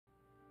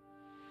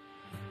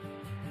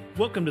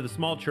Welcome to the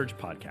Small Church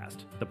Podcast,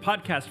 the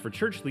podcast for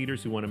church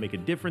leaders who want to make a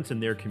difference in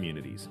their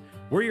communities.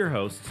 We're your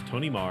hosts,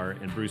 Tony Marr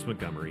and Bruce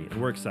Montgomery,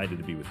 and we're excited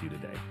to be with you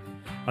today.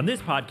 On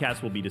this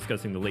podcast, we'll be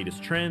discussing the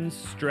latest trends,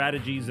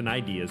 strategies, and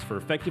ideas for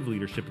effective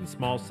leadership in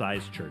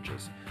small-sized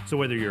churches. So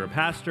whether you're a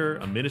pastor,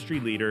 a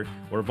ministry leader,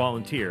 or a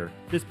volunteer,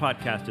 this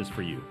podcast is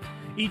for you.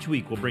 Each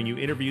week, we'll bring you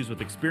interviews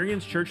with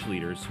experienced church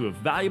leaders who have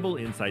valuable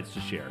insights to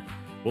share.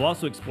 We'll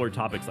also explore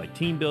topics like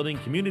team building,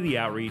 community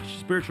outreach,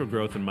 spiritual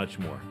growth, and much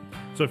more.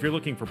 So if you're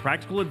looking for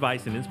practical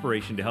advice and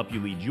inspiration to help you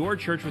lead your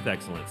church with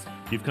excellence,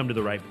 you've come to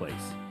the right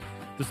place.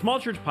 The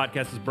Small Church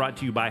Podcast is brought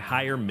to you by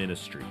Higher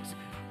Ministries.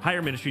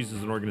 Higher Ministries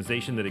is an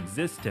organization that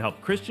exists to help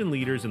Christian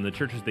leaders in the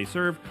churches they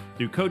serve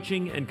through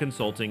coaching and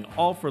consulting,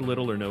 all for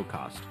little or no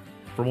cost.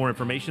 For more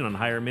information on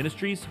Higher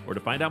Ministries or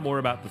to find out more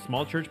about the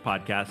Small Church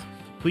Podcast,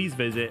 please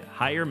visit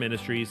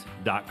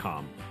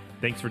higherministries.com.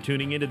 Thanks for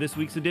tuning into this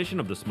week's edition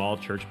of the Small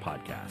Church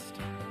Podcast.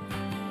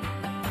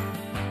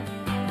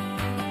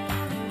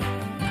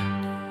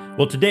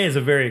 Well, today is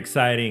a very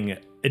exciting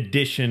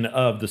edition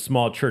of the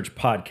Small Church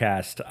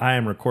Podcast. I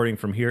am recording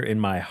from here in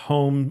my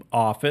home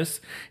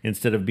office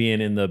instead of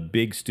being in the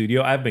big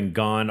studio. I've been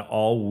gone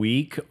all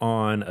week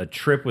on a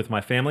trip with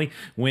my family.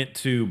 Went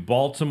to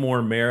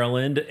Baltimore,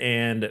 Maryland,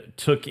 and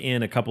took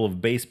in a couple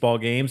of baseball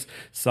games.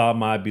 Saw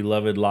my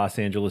beloved Los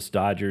Angeles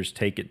Dodgers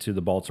take it to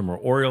the Baltimore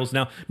Orioles.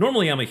 Now,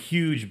 normally I'm a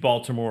huge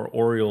Baltimore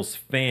Orioles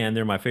fan.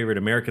 They're my favorite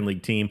American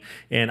League team,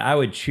 and I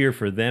would cheer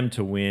for them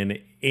to win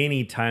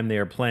anytime they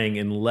are playing,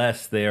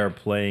 unless they are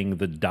playing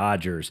the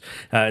Dodgers.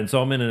 And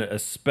so I'm in an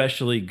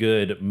especially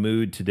good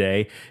mood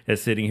today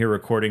as sitting here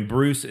recording.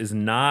 Bruce is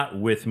not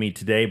with me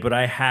today, but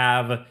I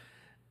have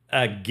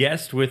a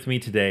guest with me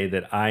today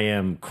that I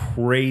am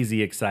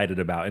crazy excited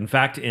about. In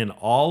fact, in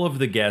all of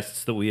the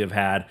guests that we have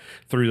had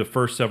through the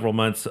first several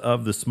months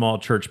of the Small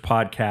Church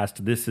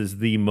Podcast, this is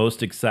the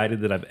most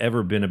excited that I've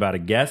ever been about a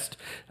guest.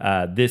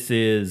 This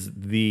is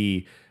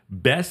the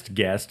best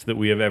guest that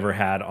we have ever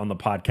had on the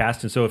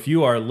podcast. And so if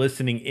you are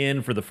listening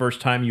in for the first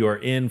time, you are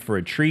in for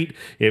a treat.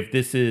 If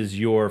this is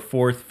your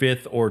fourth,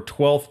 fifth, or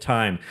 12th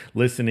time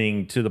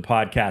listening to the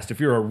podcast,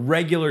 if you're a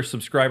regular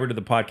subscriber to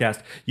the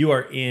podcast, you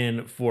are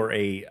in for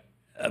a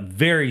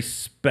very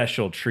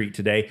special treat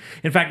today.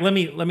 In fact, let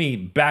me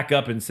back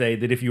up and say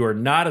that if you are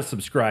not a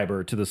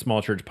subscriber to the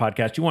Small Church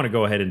Podcast, you want to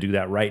go ahead and do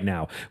that right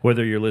now.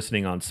 Whether you're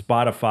listening on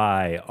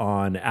Spotify,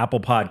 on Apple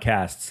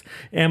Podcasts,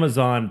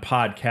 Amazon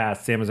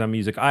Podcasts, Amazon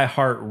Music,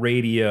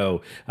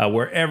 iHeartRadio,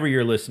 wherever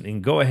you're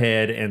listening, go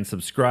ahead and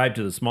subscribe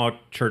to the Small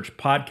Church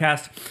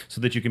Podcast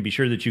so that you can be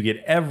sure that you get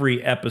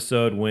every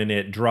episode when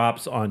it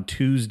drops on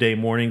Tuesday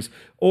mornings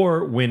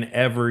or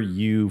whenever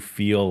you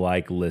feel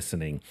like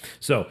listening.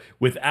 So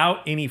without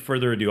any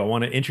further ado, I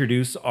want to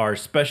introduce our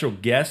special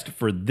guest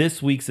for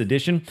this week's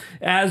edition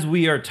as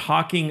we are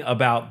talking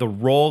about the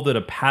role that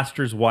a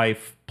pastor's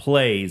wife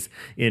plays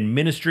in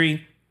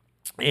ministry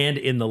and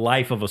in the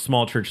life of a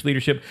small church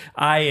leadership.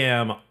 I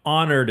am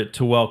honored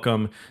to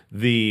welcome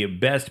the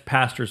best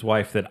pastor's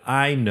wife that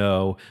I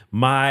know,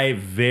 my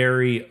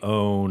very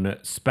own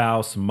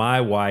spouse, my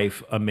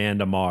wife,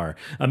 Amanda Marr.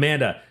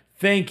 Amanda,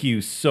 thank you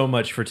so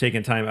much for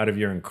taking time out of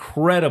your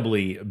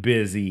incredibly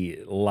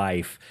busy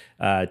life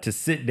to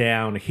sit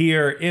down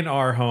here in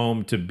our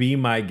home to be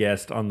my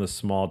guest on the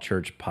Small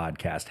Church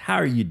Podcast. How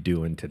are you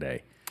doing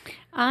today?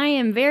 I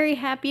am very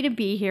happy to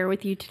be here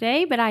with you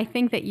today, but I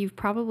think that you've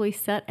probably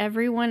set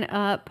everyone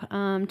up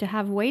to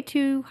have way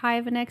too high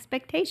of an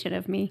expectation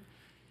of me.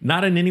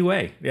 Not in any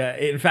way. Yeah.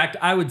 In fact,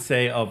 I would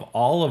say of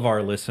all of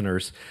our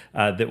listeners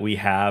that we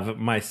have,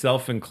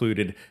 myself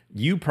included,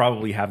 you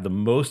probably have the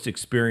most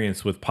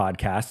experience with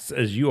podcasts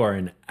as you are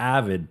an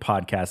avid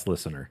podcast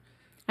listener.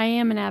 I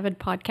am an avid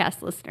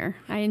podcast listener.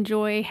 I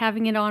enjoy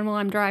having it on while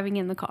I'm driving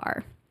in the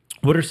car.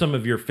 What are some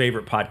of your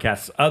favorite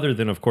podcasts, other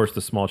than, of course, the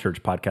Small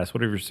Church Podcast?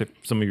 What are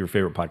some of your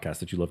favorite podcasts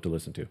that you love to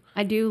listen to?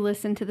 I do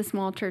listen to the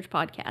Small Church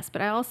Podcast,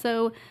 but I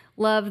also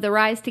love the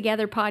Rise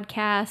Together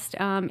podcast.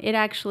 It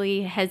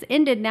actually has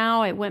ended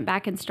now. It went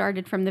back and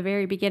started from the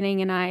very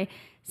beginning, and I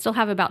still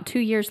have about 2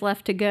 years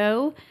left to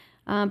go,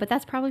 but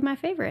that's probably my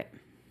favorite.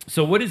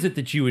 So what is it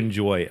that you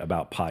enjoy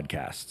about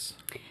podcasts?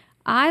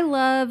 I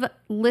love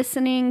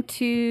listening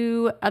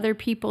to other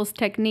people's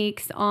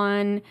techniques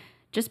on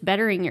just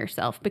bettering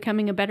yourself,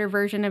 becoming a better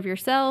version of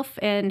yourself,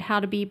 and how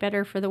to be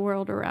better for the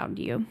world around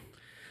you.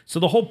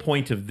 So the whole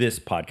point of this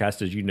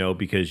podcast, as you know,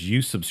 because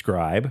you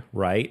subscribe,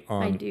 right?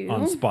 I do.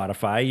 On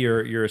Spotify,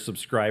 you're a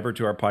subscriber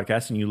to our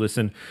podcast and you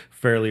listen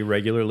fairly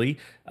regularly.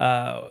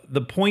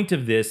 The point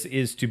of this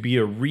is to be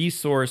a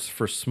resource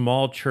for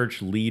small church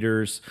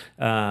leaders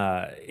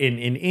in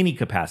any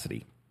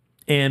capacity.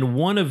 And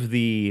one of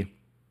the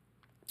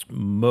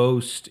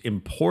most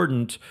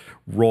important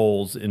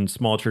roles in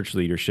small church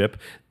leadership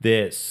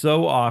that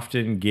so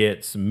often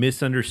gets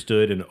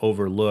misunderstood and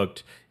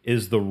overlooked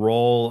is the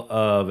role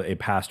of a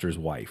pastor's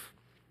wife.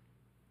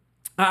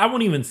 I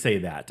won't even say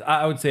that.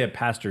 I would say a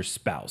pastor's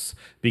spouse,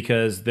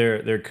 because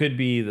there could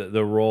be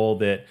the role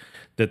that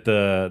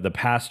the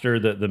pastor,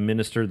 the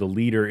minister, the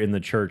leader in the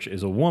church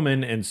is a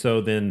woman, and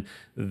so then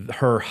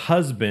her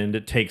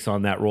husband takes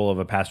on that role of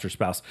a pastor's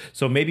spouse.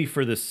 So maybe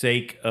for the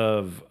sake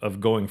of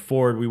going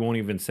forward, we won't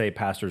even say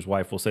pastor's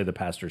wife. We'll say the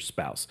pastor's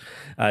spouse.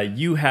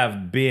 You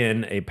have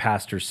been a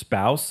pastor's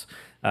spouse.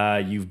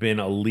 You've been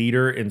a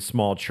leader in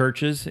small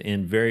churches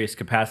in various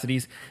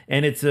capacities,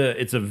 and it's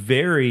a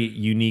very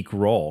unique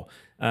role.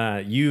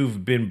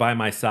 You've been by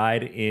my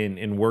side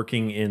in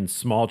working in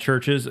small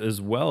churches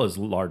as well as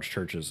large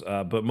churches.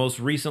 But most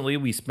recently,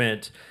 we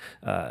spent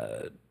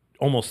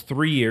almost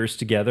 3 years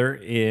together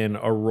in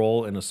a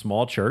role in a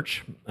small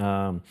church,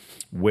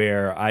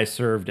 where I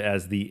served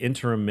as the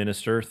interim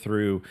minister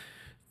through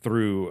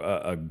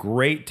a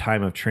great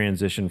time of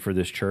transition for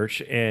this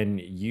church,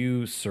 and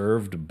you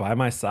served by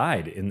my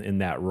side in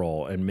that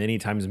role, and many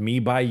times me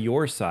by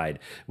your side,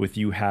 with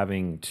you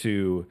having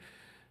to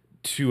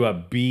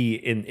be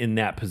in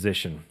that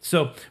position.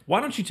 So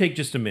why don't you take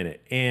just a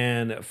minute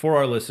and, for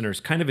our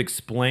listeners, kind of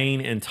explain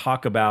and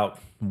talk about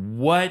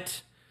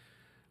what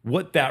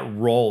that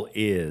role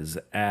is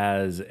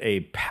as a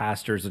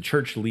pastor, as a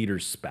church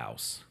leader's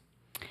spouse.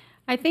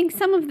 I think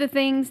some of the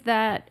things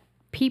that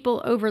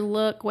people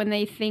overlook when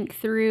they think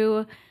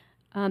through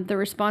the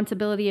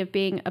responsibility of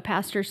being a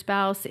pastor's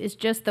spouse is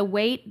just the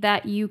weight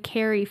that you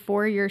carry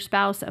for your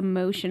spouse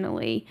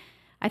emotionally.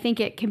 I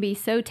think it can be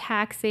so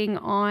taxing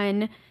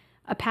on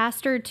a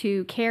pastor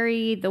to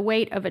carry the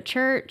weight of a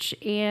church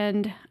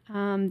and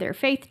their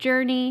faith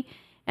journey.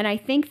 And I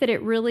think that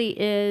it really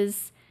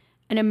is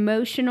an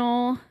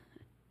emotional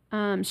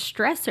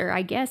stressor,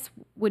 I guess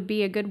would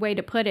be a good way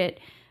to put it.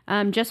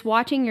 Just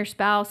watching your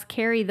spouse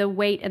carry the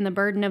weight and the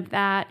burden of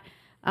that,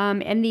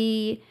 and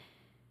the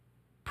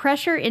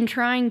pressure in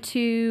trying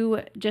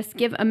to just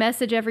give a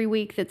message every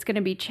week that's going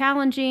to be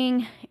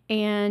challenging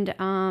and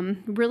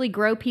really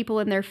grow people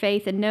in their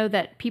faith, and know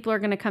that people are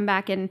going to come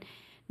back and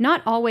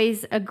not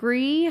always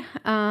agree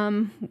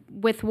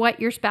with what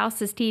your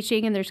spouse is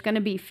teaching, and there's going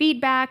to be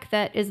feedback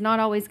that is not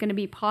always going to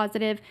be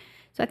positive.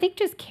 So I think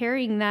just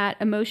carrying that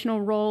emotional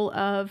role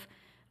of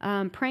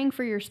praying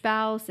for your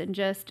spouse and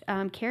just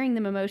carrying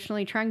them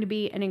emotionally, trying to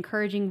be an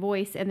encouraging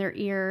voice in their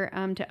ear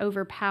to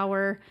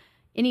overpower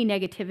any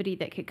negativity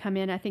that could come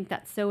in. I think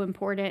that's so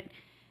important.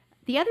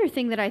 The other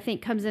thing that I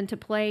think comes into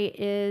play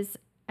is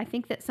I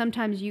think that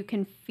sometimes you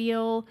can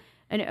feel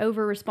an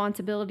over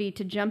responsibility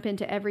to jump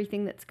into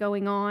everything that's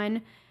going on.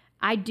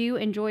 I do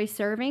enjoy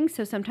serving,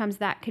 so sometimes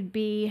that could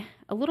be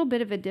a little bit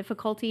of a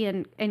difficulty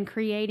in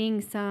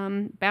creating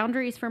some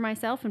boundaries for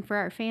myself and for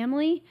our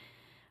family,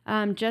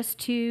 just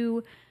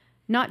to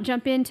not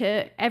jump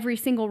into every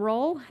single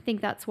role. I think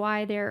that's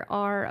why there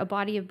are a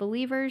body of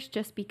believers.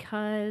 Just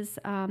because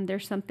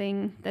there's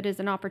something that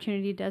is an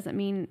opportunity doesn't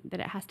mean that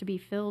it has to be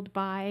filled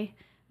by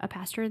a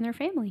pastor and their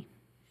family.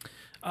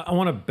 I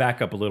want to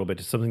back up a little bit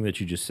to something that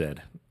you just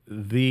said.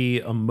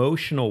 The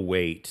emotional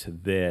weight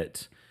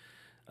that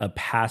a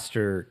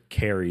pastor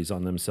carries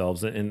on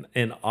themselves and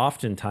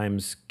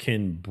oftentimes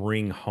can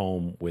bring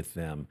home with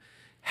them.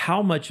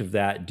 How much of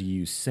that do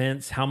you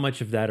sense? How much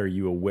of that are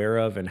you aware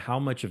of? And how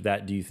much of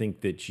that do you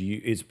think that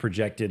is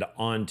projected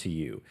onto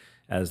you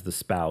as the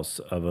spouse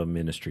of a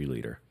ministry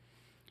leader?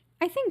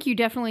 I think you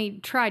definitely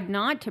tried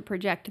not to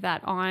project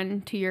that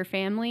on to your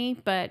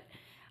family, but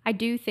I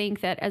do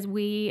think that as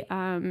we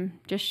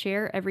just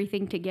share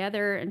everything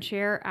together and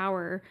share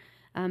our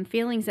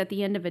feelings at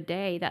the end of a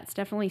day, that's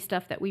definitely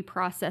stuff that we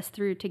process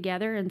through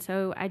together. And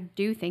so I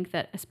do think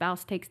that a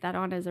spouse takes that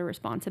on as a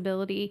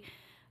responsibility,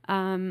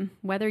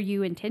 whether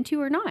you intend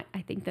to or not.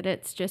 I think that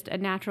it's just a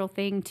natural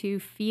thing to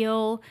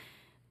feel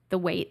the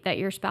weight that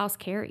your spouse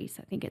carries.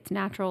 I think it's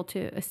natural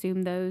to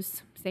assume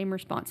those same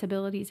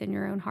responsibilities in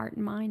your own heart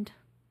and mind.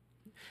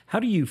 How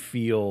do you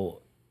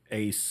feel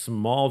a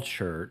small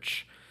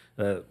church,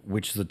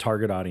 which is the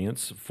target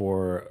audience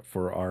for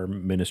our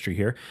ministry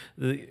here,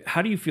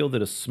 how do you feel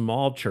that a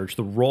small church,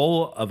 the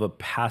role of a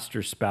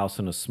pastor's spouse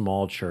in a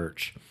small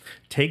church,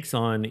 takes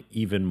on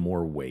even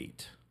more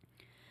weight?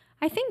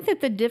 I think that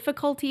the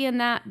difficulty in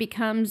that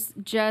becomes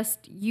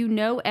just,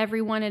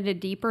 everyone at a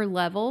deeper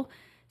level.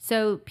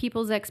 So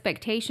people's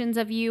expectations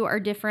of you are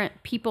different.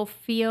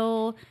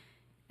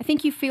 I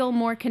think you feel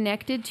more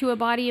connected to a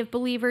body of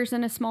believers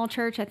in a small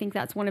church. I think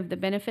that's one of the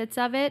benefits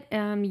of it.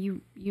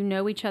 You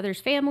know each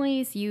other's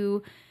families.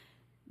 You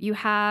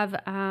have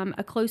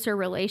a closer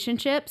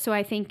relationship. So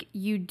I think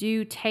you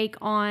do take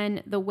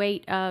on the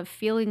weight of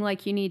feeling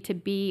like you need to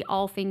be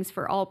all things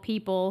for all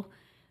people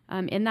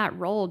in that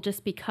role,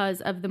 just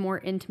because of the more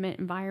intimate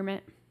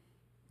environment.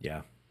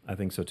 Yeah, I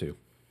think so too.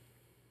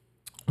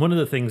 One of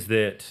the things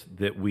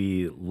that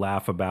we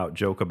laugh about,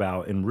 joke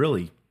about, and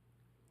really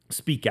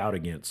speak out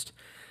against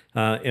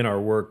in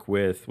our work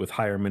with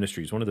higher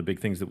ministries, one of the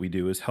big things that we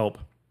do is help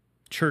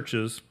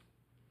churches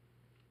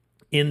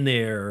in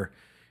their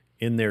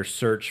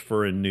search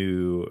for a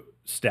new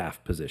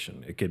staff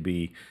position. It could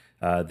be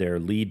their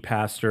lead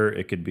pastor.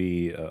 It could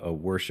be a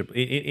worship,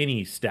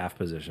 any staff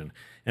position.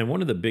 And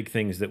one of the big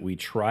things that we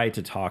try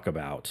to talk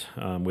about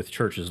with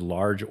churches,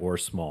 large or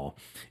small,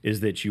 is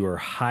that you are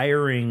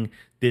hiring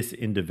this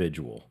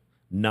individual,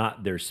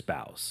 not their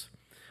spouse.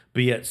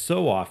 But yet,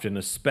 so often,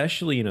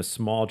 especially in a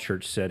small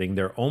church setting,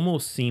 there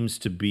almost seems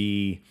to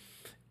be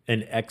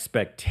an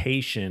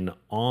expectation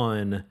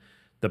on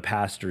the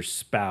pastor's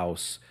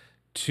spouse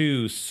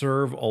to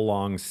serve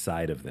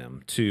alongside of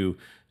them, to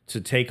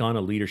take on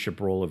a leadership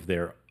role of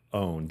their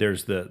own.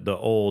 There's the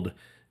old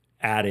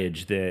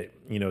adage that,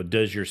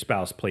 does your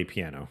spouse play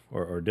piano,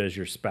 or does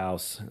your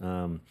spouse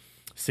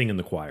sing in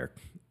the choir?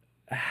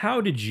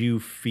 How did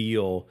you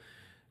feel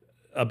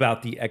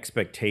about the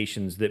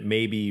expectations that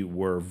maybe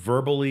were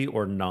verbally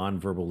or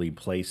non-verbally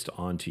placed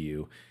onto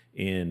you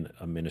in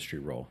a ministry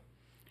role?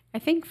 I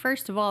think,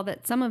 first of all,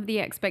 that some of the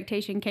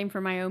expectation came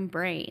from my own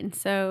brain.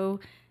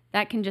 So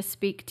that can just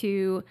speak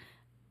to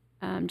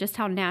just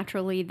how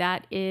naturally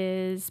that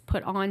is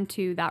put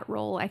onto that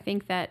role. I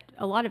think that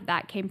a lot of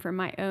that came from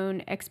my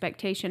own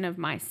expectation of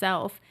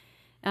myself.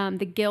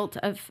 The guilt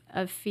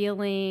of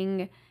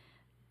feeling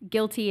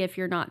guilty if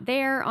you're not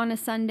there on a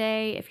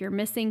Sunday, if you're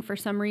missing for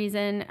some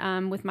reason.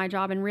 With my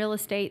job in real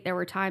estate, there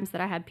were times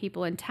that I had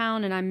people in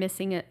town and I'm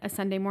missing a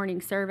Sunday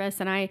morning service.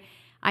 And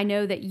I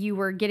know that you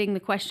were getting the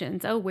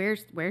questions, oh,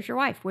 where's your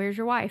wife? Where's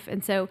your wife?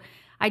 And so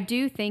I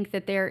do think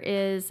that there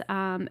is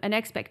an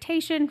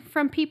expectation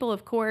from people,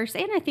 of course,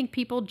 and I think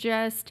people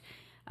just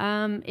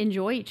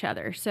enjoy each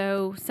other.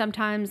 So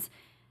sometimes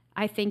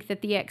I think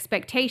that the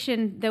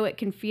expectation, though it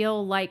can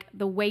feel like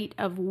the weight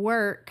of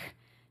work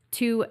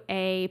to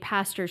a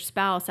pastor's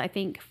spouse, I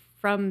think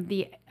from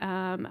the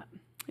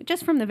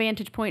just from the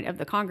vantage point of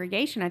the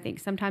congregation, I think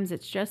sometimes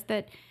it's just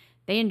that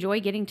they enjoy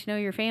getting to know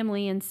your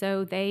family, and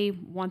so they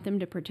want them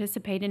to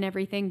participate in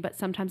everything, but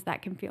sometimes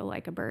that can feel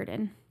like a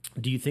burden.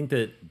 Do you think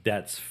that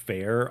that's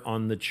fair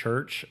on the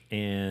church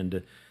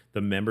and the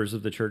members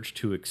of the church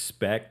to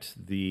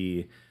expect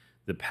the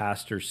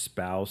pastor's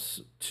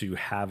spouse to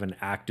have an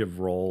active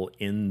role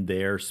in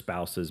their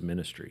spouse's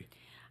ministry?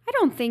 I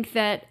don't think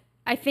that.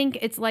 I think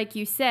it's like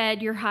you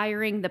said, you're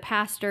hiring the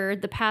pastor.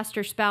 The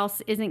pastor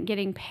spouse isn't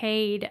getting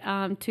paid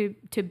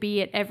to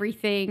be at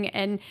everything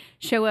and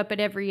show up at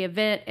every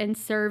event and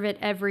serve at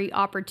every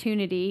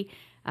opportunity.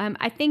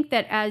 I think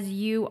that as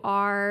you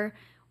are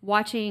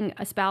watching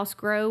a spouse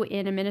grow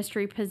in a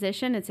ministry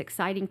position, it's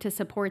exciting to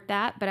support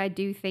that. But I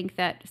do think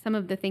that some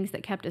of the things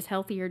that kept us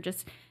healthy are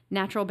just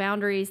natural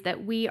boundaries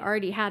that we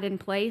already had in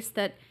place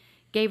that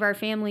gave our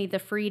family the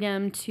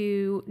freedom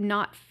to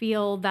not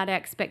feel that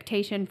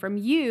expectation from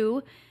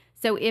you.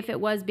 So if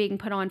it was being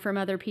put on from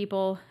other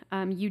people,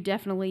 you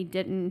definitely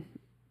didn't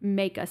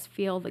make us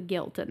feel the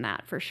guilt in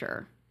that, for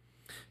sure.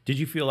 Did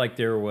you feel like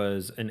there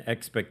was an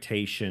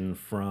expectation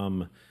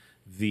from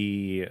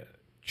the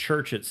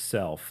church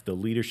itself, the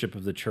leadership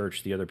of the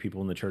church, the other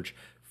people in the church,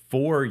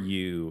 for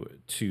you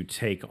to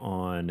take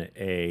on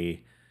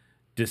a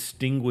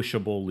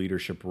distinguishable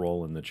leadership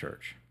role in the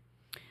church?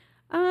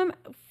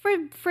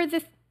 For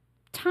the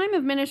time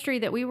of ministry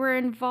that we were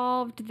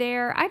involved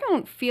there, I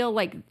don't feel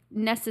like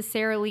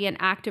necessarily an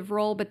active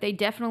role, but they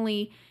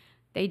definitely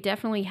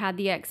had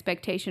the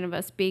expectation of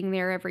us being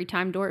there every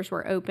time doors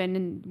were open,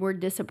 and were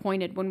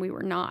disappointed when we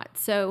were not.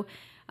 So,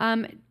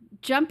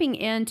 jumping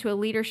into a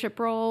leadership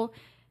role,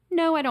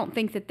 no, I don't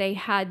think that they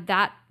had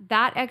that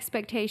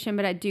expectation,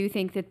 but I do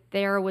think that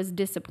there was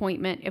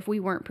disappointment if we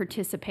weren't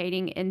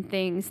participating in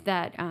things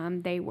that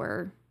they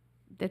were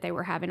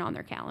having on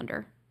their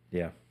calendar.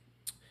 Yeah.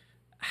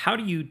 How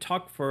do you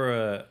talk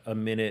for a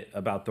minute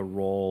about the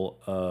role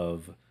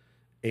of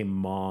a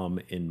mom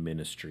in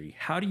ministry?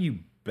 How do you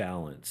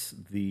balance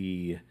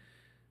the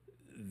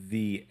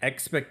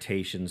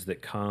expectations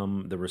that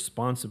come, the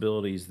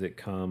responsibilities that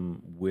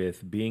come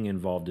with being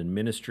involved in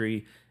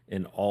ministry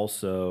and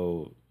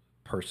also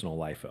personal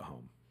life at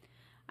home?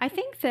 I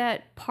think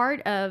that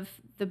part of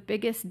the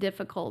biggest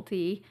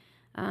difficulty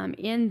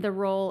in the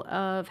role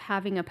of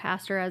having a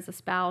pastor as a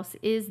spouse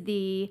is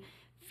the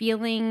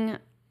feeling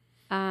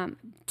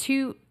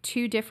two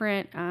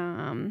different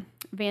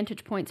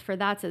vantage points for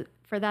that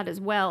as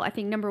well. I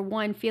think number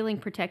one, feeling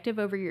protective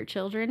over your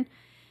children.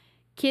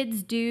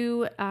 Kids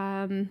do,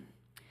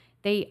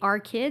 they are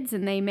kids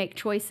and they make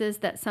choices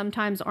that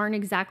sometimes aren't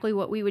exactly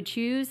what we would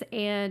choose.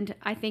 And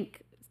I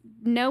think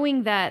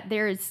knowing that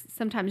there is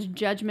sometimes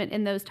judgment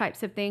in those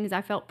types of things,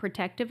 I felt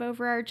protective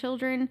over our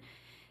children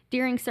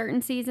during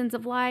certain seasons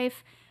of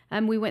life.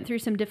 We went through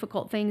some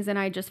difficult things and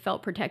I just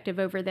felt protective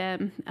over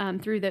them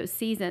through those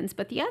seasons.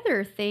 But the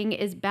other thing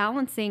is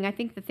balancing. I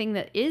think the thing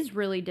that is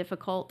really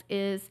difficult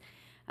is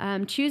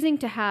choosing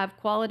to have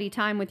quality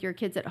time with your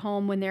kids at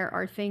home when there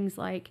are things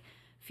like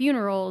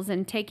funerals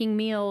and taking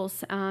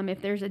meals,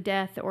 if there's a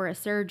death or a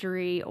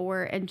surgery,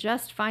 and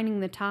just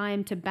finding the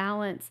time to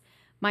balance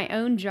my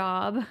own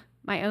job,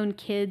 my own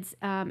kids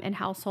and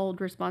household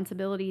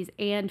responsibilities,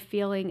 and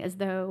feeling as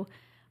though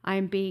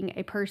I'm being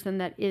a person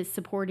that is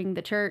supporting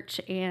the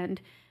church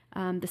and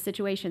the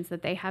situations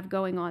that they have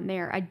going on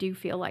there. I do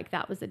feel like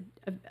that was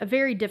a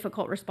very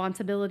difficult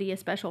responsibility,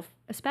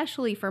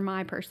 especially for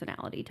my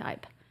personality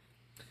type.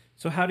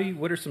 So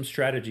what are some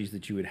strategies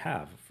that you would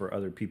have for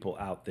other people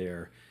out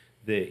there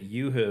that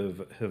you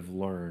have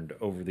learned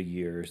over the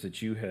years,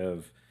 that you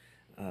have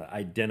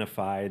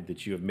identified,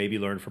 that you have maybe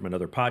learned from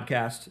another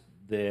podcast,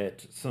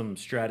 that some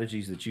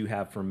strategies that you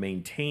have for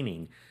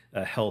maintaining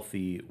a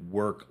healthy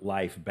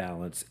work-life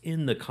balance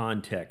in the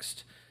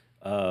context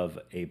of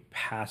a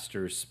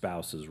pastor's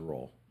spouse's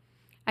role?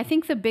 I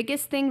think the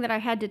biggest thing that I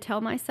had to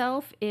tell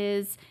myself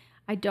is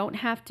I don't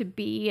have to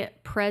be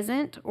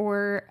present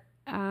or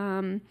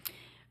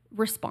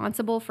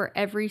responsible for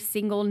every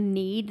single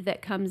need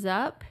that comes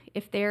up.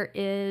 If there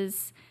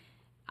is,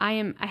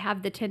 I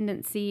have the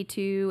tendency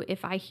to,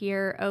 if I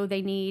hear, oh,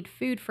 they need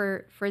food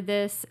for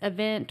this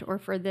event or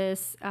for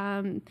this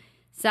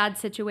sad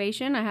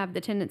situation, I have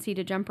the tendency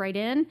to jump right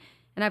in.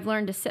 And I've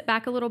learned to sit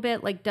back a little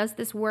bit. Like, does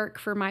this work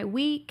for my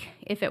week?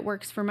 If it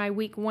works for my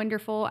week,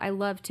 wonderful. I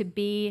love to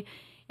be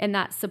in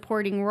that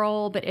supporting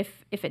role. But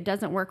if it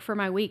doesn't work for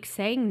my week,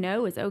 saying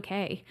no is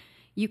okay.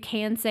 You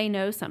can say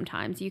no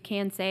sometimes. You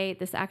can say,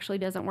 this actually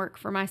doesn't work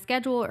for my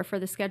schedule or for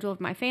the schedule of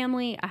my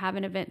family. I have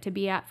an event to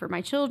be at for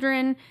my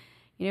children.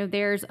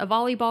 There's a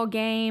volleyball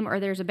game or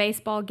there's a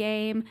baseball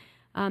game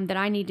that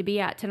I need to be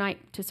at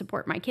tonight to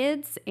support my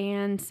kids.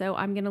 And so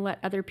I'm going to let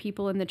other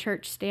people in the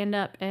church stand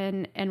up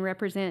and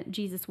represent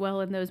Jesus well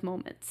in those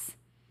moments.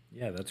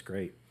 Yeah, that's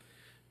great.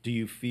 Do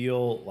you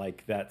feel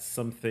like that's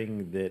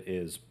something that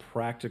is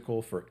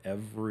practical for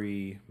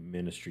every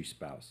ministry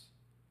spouse?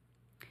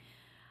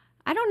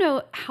 I don't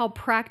know how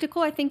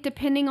practical. I think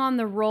depending on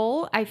the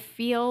role, I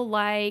feel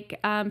like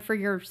for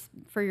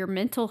your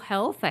mental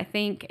health, I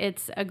think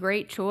it's a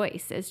great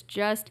choice. It's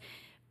just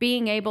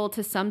being able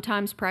to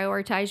sometimes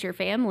prioritize your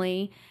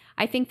family.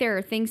 I think there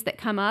are things that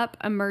come up,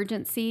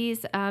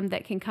 emergencies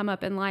that can come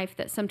up in life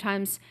that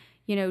sometimes,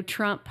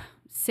 trump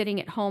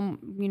sitting at home,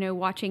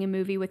 watching a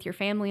movie with your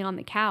family on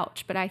the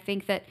couch. But I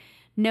think that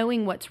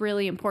knowing what's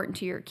really important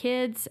to your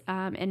kids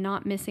and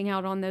not missing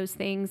out on those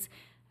things,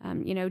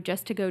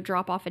 just to go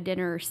drop off a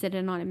dinner or sit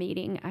in on a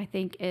meeting, I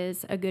think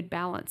is a good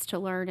balance to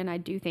learn. And I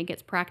do think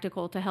it's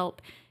practical to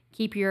help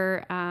keep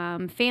your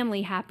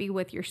family happy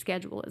with your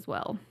schedule as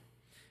well.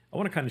 I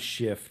want to kind of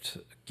shift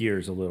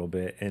gears a little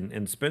bit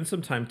and spend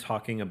some time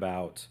talking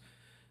about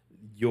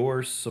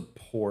your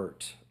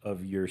support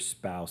of your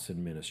spouse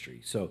in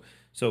ministry.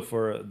 So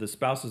for the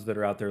spouses that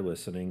are out there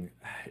listening,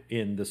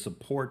 in the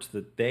support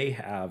that they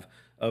have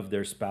of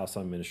their spouse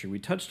on ministry, we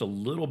touched a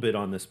little bit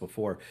on this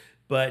before,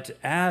 but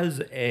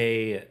as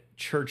a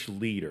church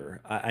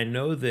leader, I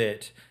know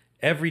that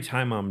every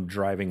time I'm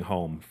driving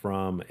home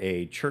from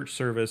a church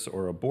service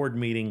or a board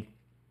meeting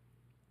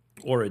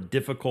or a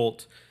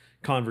difficult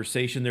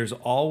conversation, there's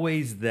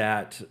always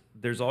that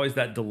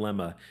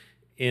dilemma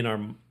in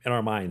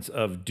our minds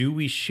of, do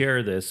we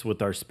share this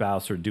with our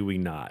spouse or do we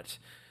not?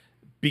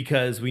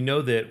 Because we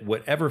know that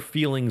whatever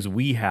feelings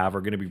we have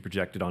are going to be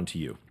projected onto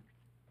you.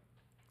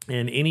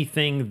 And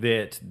anything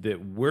that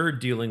we're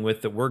dealing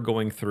with, that we're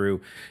going through,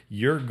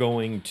 you're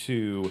going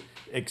to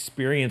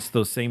experience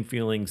those same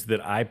feelings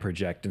that I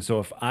project. And so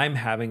if I'm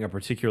having a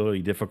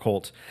particularly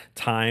difficult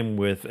time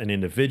with an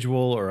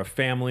individual or a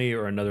family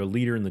or another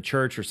leader in the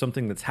church or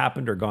something that's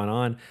happened or gone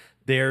on,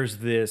 there's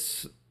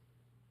this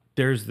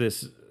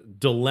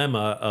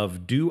dilemma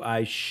of, do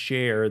I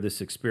share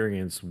this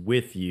experience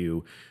with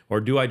you, or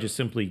do I just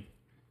simply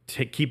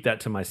keep that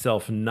to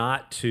myself,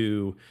 not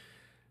to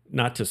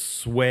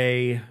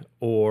sway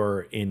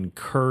or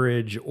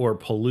encourage or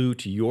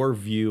pollute your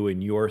view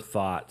and your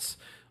thoughts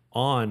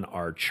on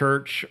our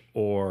church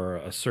or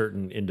a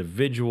certain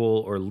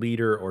individual or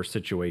leader or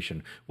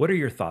situation. What are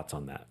your thoughts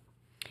on that?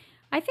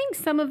 I think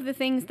some of the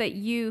things that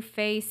you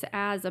face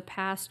as a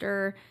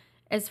pastor,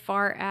 as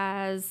far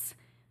as,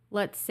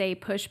 let's say,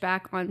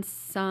 pushback on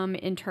some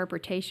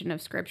interpretation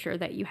of scripture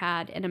that you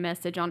had in a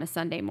message on a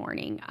Sunday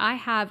morning, I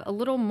have a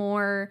little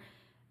more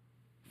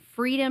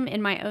freedom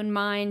in my own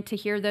mind to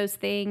hear those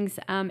things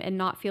and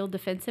not feel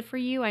defensive for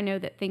you. I know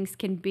that things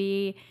can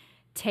be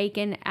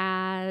taken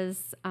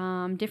as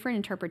different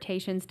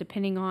interpretations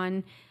depending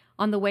on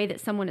the way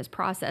that someone is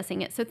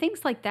processing it. So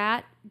things like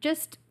that,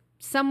 just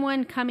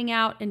someone coming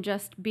out and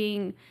just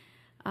being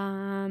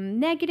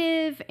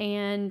negative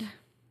and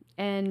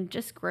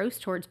just gross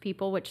towards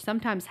people, which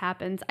sometimes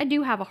happens. I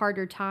do have a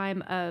harder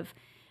time of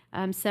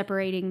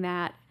separating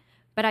that,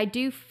 but I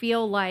do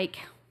feel like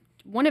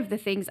one of the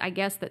things, I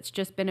guess, that's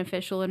just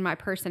beneficial in my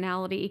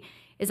personality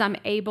is I'm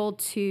able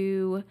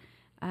to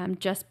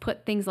just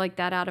put things like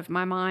that out of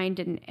my mind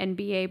and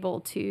be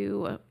able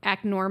to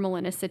act normal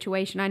in a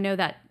situation. I know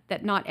that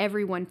not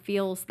everyone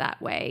feels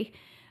that way.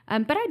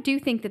 But I do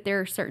think that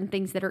there are certain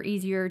things that are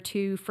easier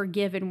to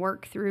forgive and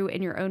work through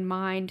in your own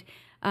mind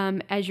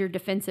as you're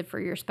defensive for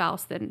your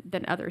spouse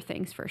than other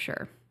things, for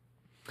sure.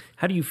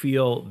 How do you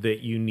feel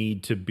that you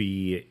need to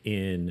be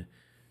in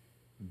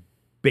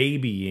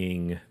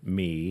babying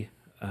me,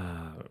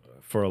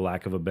 for a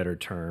lack of a better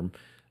term,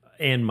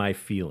 and my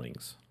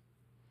feelings?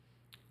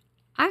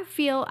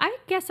 I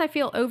guess I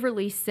feel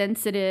overly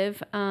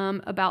sensitive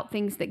about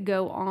things that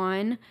go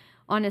on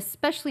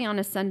especially on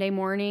a Sunday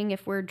morning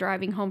if we're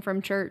driving home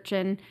from church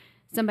and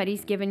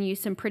somebody's given you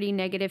some pretty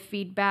negative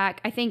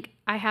feedback. I think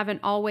I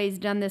haven't always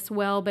done this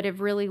well, but have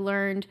really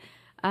learned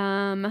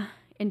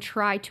and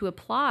try to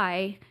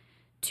apply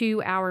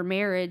to our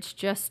marriage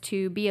just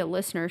to be a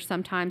listener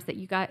sometimes, that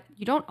you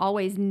don't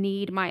always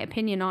need my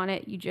opinion on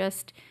it. You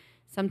just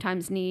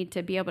sometimes need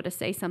to be able to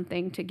say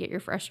something to get your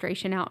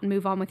frustration out and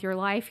move on with your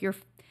life.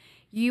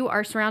 You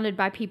are surrounded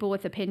by people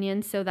with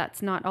opinions, so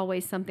that's not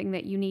always something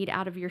that you need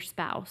out of your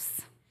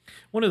spouse.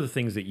 One of the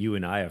things that you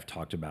and I have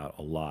talked about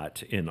a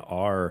lot in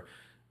our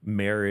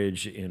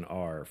marriage, in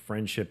our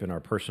friendship, in our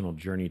personal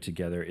journey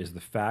together is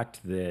the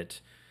fact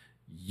that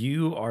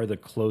you are the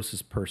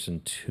closest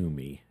person to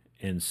me.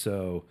 And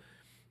so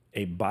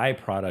a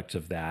byproduct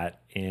of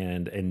that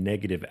and a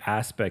negative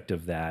aspect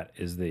of that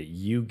is that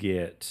you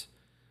get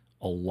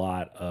a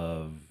lot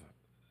of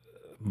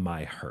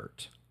my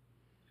hurt.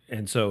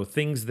 And so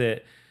things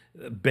that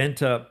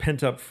pent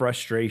up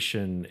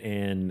frustration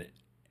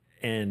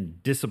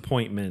and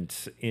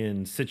disappointment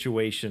in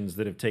situations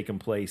that have taken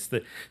place,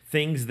 the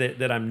things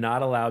that I'm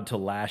not allowed to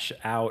lash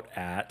out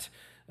at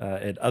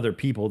other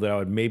people that I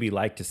would maybe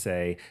like to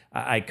say,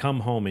 I come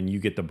home and you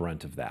get the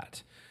brunt of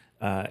that.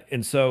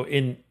 And so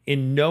in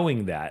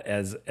knowing that,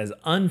 as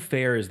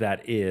unfair as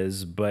that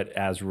is, but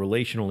as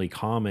relationally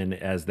common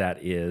as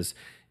that is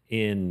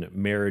in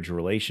marriage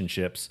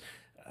relationships,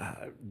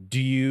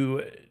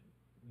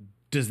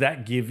 does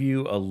that give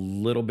you a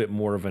little bit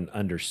more of an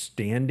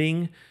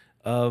understanding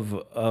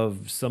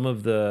of some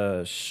of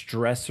the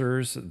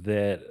stressors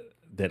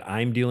that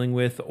I'm dealing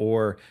with,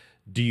 or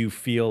do you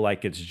feel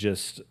like it's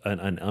just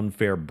an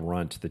unfair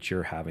brunt that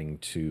you're having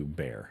to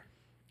bear?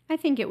 I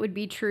think it would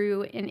be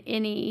true in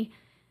any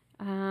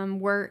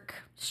work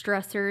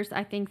stressors.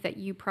 I think that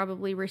you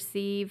probably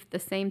receive the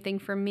same thing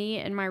from me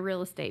in my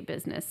real estate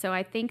business. So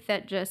I think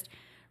that just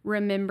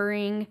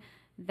remembering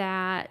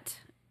that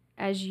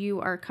as you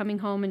are coming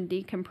home and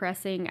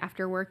decompressing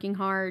after working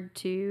hard,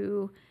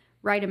 to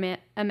write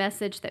a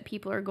message that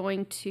people are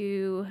going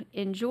to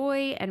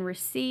enjoy and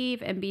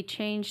receive and be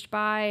changed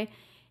by,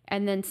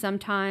 and then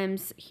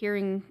sometimes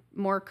hearing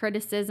more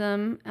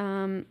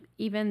criticism,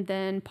 even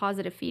than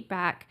positive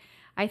feedback.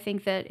 I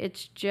think that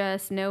it's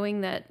just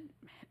knowing that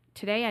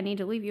today I need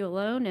to leave you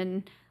alone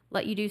and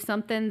let you do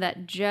something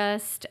that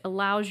just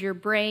allows your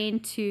brain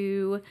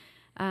to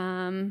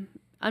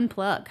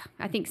unplug.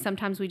 I think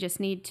sometimes we just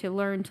need to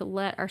learn to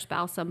let our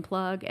spouse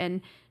unplug,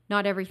 and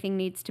not everything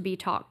needs to be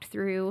talked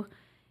through.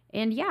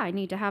 And yeah, I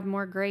need to have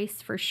more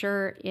grace for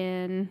sure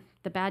in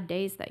the bad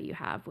days that you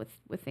have with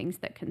things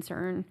that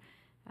concern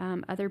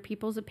other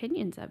people's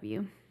opinions of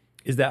you.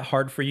 Is that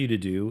hard for you to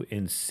do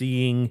in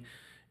seeing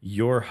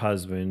your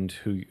husband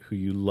who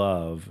you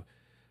love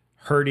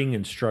hurting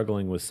and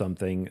struggling with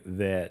something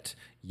that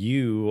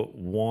you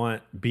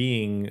want,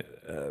 being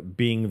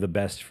the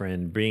best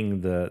friend,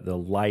 being the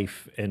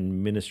life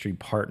and ministry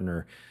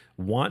partner,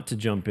 want to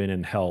jump in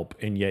and help,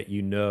 and yet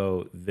you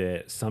know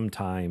that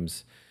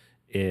sometimes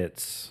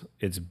it's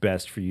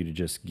best for you to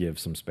just give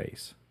some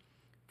space?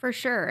 For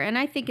sure. And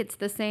I think it's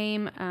the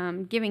same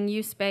giving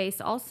you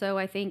space. Also,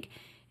 I think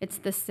it's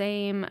the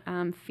same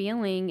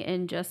feeling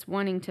in just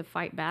wanting to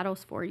fight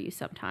battles for you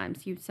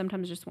sometimes. You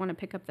sometimes just want to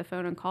pick up the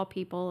phone and call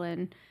people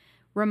and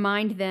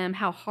remind them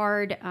how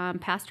hard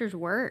pastors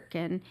work,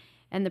 and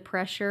the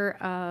pressure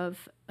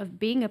of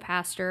being a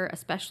pastor,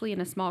 especially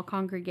in a small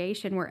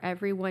congregation where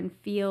everyone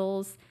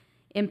feels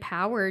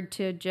empowered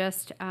to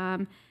just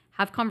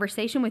have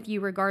conversation with you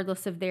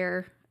regardless of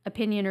their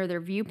opinion or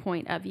their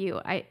viewpoint of you.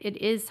 It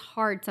is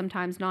hard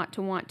sometimes not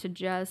to want to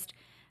just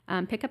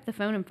pick up the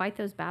phone and fight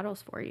those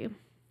battles for you.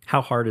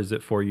 How hard is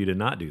it for you to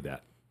not do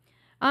that?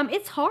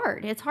 It's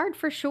hard. It's hard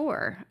for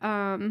sure.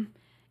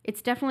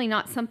 It's definitely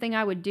not something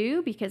I would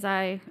do because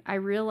I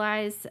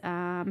realize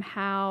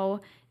how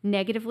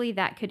negatively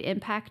that could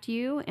impact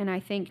you. And I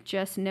think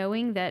just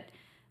knowing that,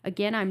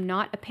 again, I'm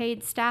not a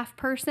paid staff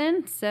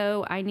person,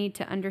 so I need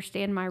to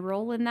understand my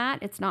role in that.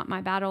 It's not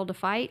my battle to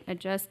fight. I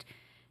just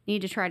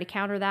need to try to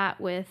counter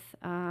that with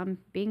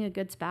being a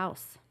good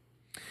spouse.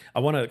 I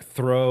want to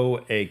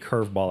throw a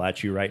curveball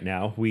at you right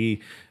now.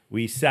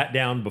 We sat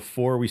down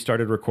before we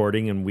started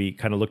recording, and we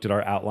kind of looked at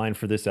our outline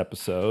for this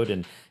episode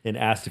and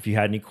asked if you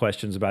had any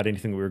questions about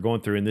anything we were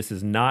going through. And this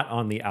is not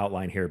on the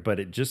outline here, but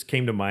it just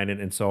came to mind.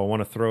 And so I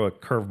want to throw a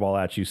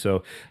curveball at you.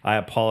 So I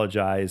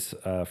apologize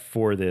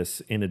for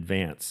this in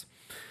advance.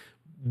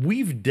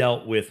 We've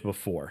dealt with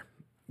before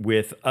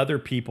with other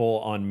people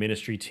on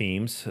ministry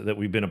teams that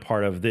we've been a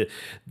part of,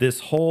 this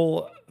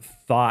whole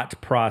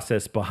thought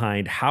process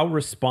behind how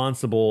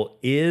responsible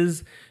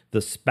is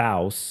the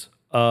spouse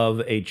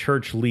of a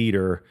church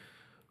leader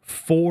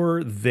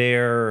for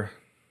their,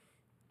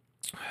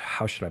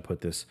 how should I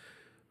put this,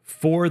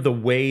 for the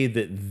way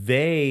that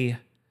they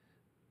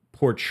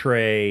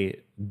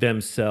portray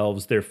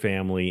themselves, their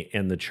family,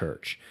 and the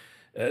church.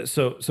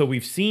 So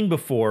we've seen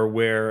before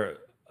where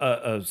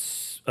a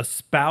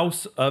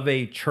spouse of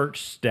a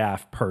church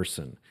staff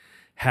person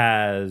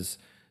has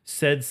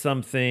said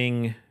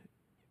something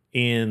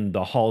in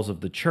the halls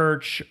of the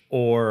church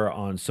or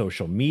on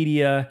social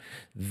media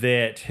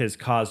that has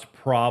caused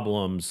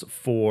problems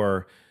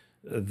for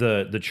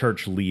the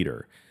church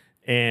leader.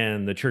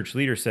 And the church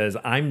leader says,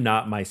 I'm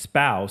not my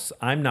spouse.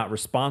 I'm not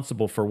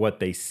responsible for what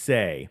they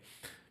say.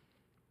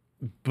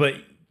 But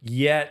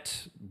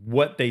yet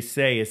what they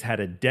say has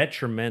had a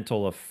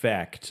detrimental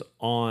effect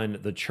on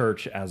the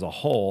church as a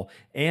whole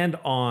and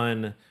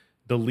on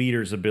the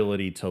leader's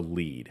ability to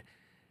lead.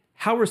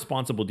 How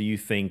responsible do you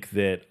think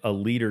that a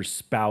leader's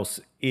spouse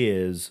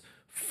is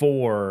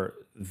for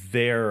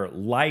their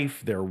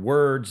life, their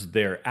words,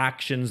 their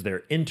actions,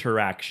 their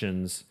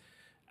interactions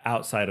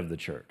outside of the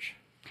church?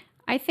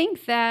 I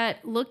think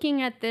that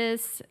looking at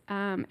this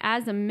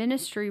as a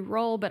ministry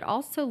role, but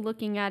also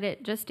looking at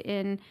it just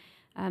in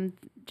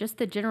just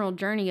the general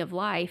journey of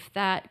life,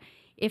 that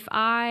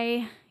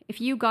if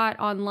you got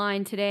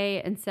online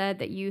today and said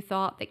that you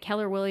thought that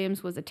Keller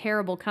Williams was a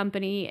terrible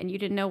company and you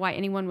didn't know why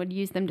anyone would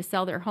use them to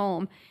sell their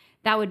home,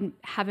 that would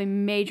have a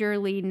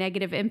majorly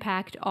negative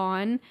impact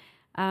on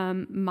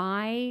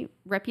my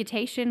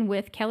reputation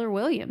with Keller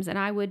Williams, and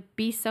I would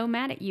be so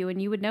mad at you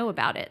and you would know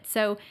about it.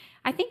 So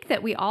I think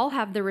that we all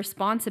have the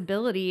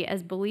responsibility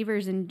as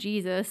believers in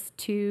Jesus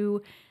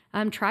to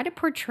try to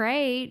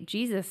portray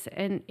Jesus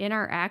in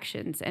our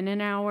actions and in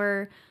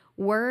our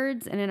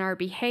words and in our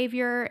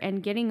behavior,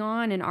 and getting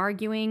on and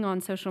arguing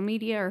on social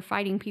media or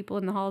fighting people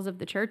in the halls of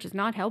the church is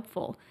not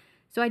helpful.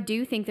 So I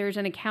do think there's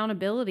an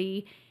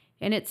accountability,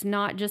 and it's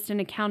not just an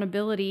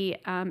accountability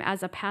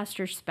as a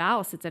pastor's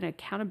spouse. It's an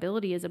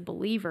accountability as a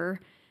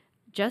believer,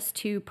 just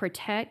to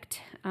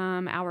protect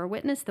our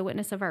witness, the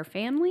witness of our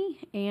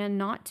family, and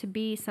not to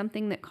be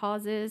something that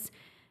causes,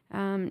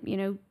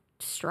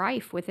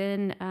 strife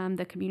within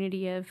the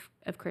community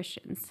of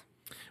Christians.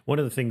 One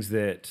of the things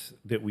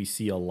that we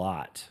see a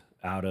lot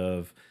out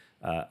of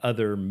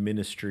other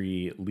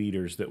ministry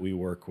leaders that we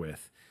work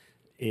with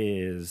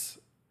is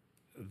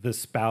the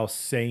spouse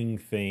saying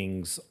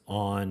things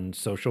on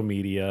social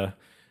media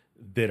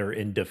that are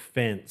in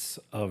defense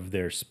of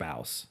their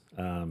spouse.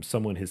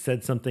 Someone has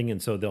said something,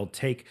 and so they'll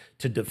take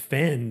to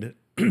defend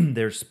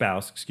their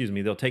spouse,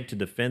 they'll take to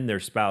defend their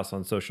spouse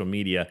on social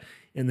media,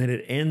 and then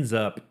it ends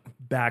up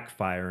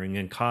backfiring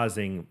and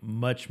causing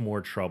much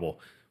more trouble.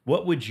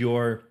 What would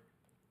your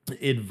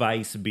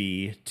advice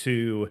be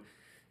to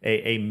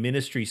a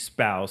ministry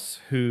spouse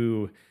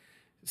who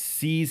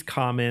sees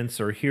comments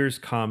or hears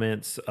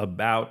comments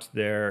about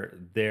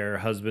their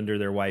husband or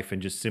their wife and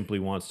just simply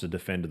wants to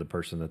defend the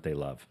person that they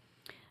love?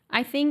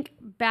 I think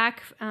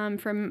back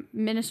from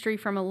ministry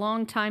from a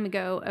long time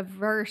ago, a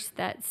verse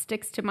that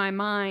sticks to my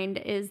mind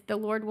is, "The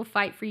Lord will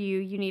fight for you.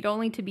 You need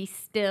only to be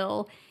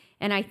still."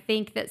 And I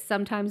think that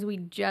sometimes we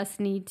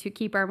just need to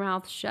keep our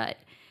mouths shut.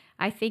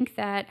 I think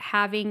that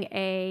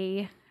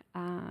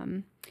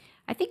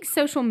I think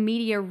social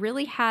media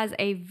really has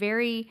a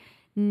very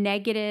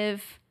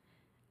negative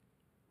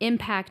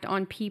impact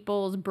on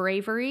people's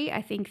bravery.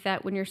 I think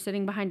that when you're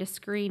sitting behind a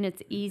screen,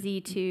 it's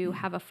easy to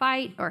have a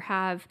fight or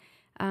have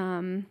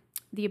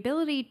the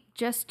ability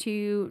just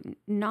to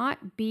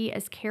not be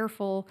as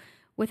careful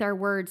with our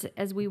words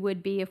as we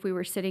would be if we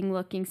were sitting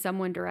looking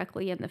someone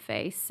directly in the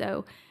face.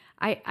 So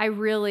I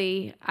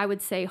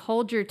would say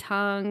hold your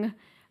tongue.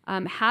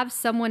 Have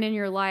someone in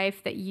your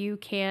life that you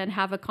can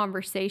have a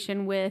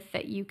conversation with,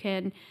 that you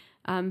can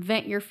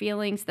vent your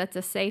feelings, that's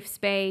a safe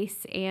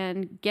space,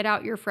 and get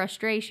out your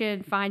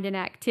frustration, find an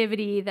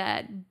activity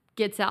that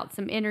gets out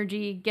some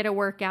energy, get a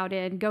workout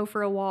in, go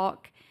for a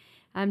walk,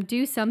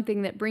 do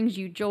something that brings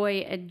you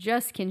joy and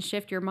just can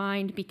shift your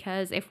mind,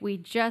 because if we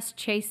just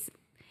chase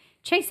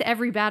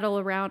every battle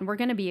around, we're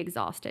going to be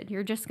exhausted.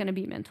 You're just going to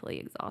be mentally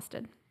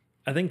exhausted.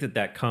 I think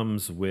that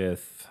comes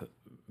with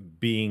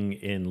being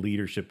in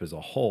leadership as a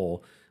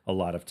whole a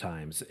lot of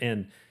times.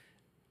 And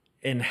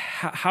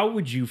how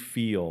would you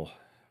feel?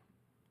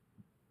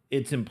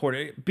 It's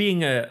important.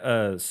 Being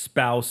a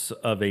spouse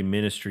of a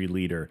ministry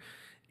leader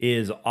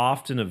is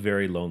often a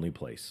very lonely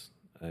place.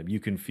 You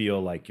can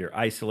feel like you're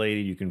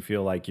isolated. You can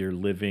feel like you're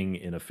living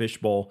in a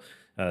fishbowl,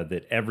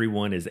 that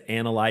everyone is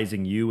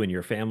analyzing you and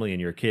your family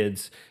and your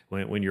kids.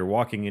 When you're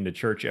walking into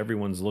church,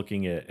 everyone's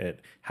looking at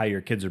how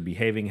your kids are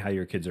behaving, how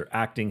your kids are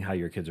acting, how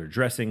your kids are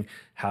dressing,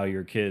 how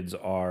your kids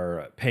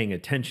are paying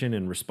attention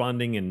and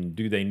responding, and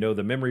do they know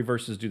the memory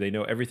verses? Do they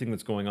know everything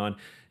that's going on?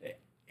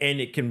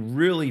 And it can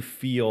really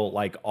feel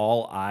like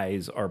all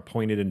eyes are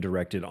pointed and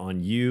directed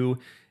on you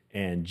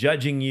and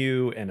judging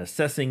you and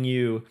assessing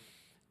you.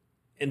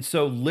 And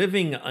so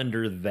living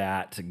under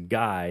that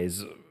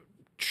guise,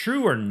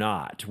 true or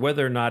not,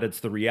 whether or not it's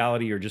the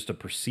reality or just a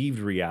perceived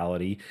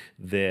reality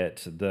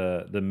that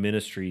the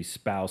ministry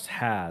spouse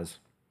has,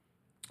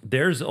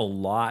 there's a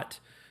lot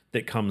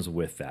that comes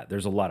with that.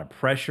 There's a lot of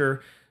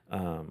pressure,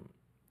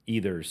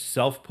 either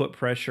self-put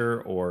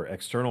pressure or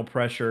external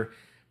pressure.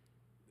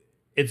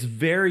 It's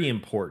very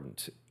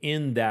important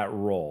in that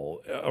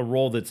role, a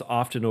role that's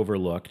often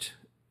overlooked,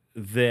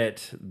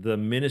 that the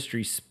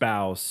ministry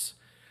spouse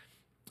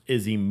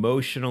is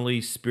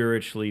emotionally,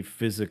 spiritually,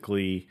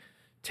 physically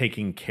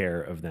taking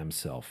care of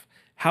themselves.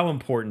 How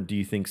important do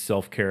you think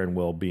self-care and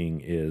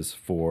well-being is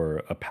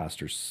for a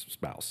pastor's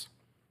spouse?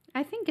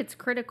 I think it's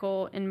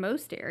critical in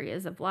most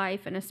areas of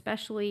life, and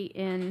especially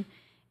in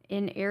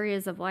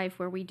areas of life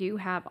where we do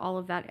have all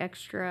of that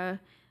extra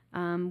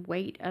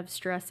weight of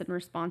stress and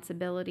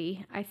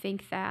responsibility. I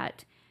think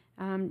that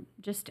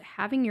just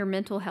having your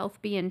mental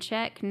health be in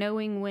check,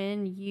 knowing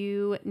when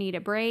you need a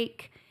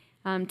break,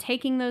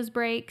 taking those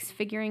breaks,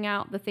 figuring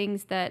out the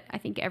things that I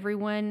think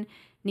everyone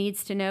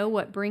needs to know,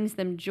 what brings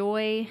them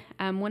joy.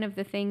 One of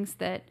the things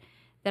that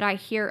I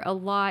hear a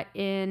lot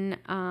in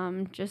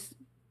just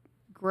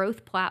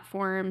growth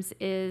platforms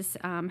is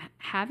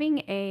having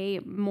a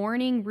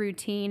morning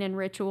routine and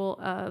ritual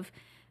of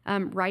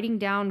writing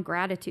down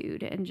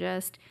gratitude and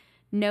just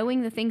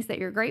knowing the things that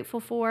you're grateful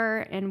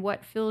for and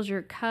what fills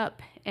your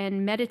cup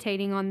and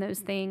meditating on those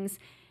things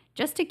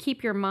just to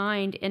keep your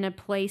mind in a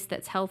place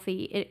that's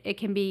healthy. It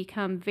can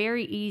become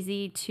very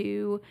easy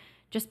to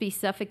just be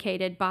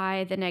suffocated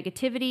by the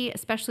negativity,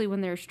 especially when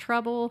there's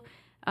trouble.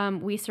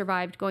 We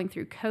survived going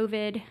through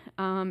COVID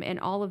and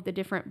all of the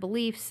different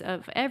beliefs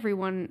of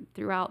everyone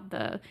throughout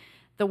the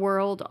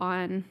world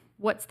on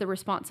what's the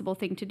responsible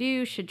thing to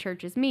do. Should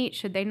churches meet?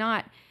 Should they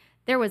not?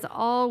 There was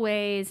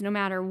always, no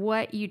matter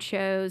what you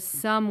chose,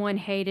 someone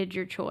hated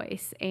your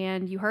choice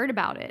and you heard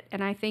about it.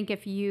 And I think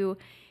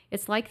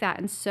it's like that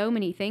in so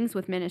many things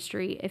with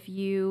ministry. If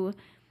you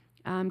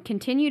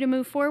continue to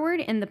move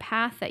forward in the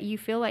path that you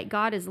feel like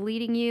God is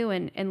leading you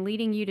and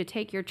leading you to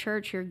take your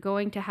church, you're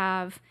going to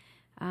have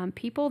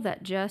people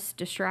that just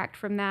distract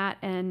from that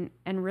and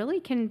really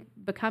can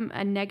become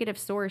a negative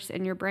source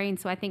in your brain.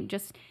 So I think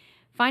just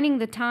finding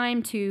the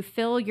time to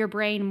fill your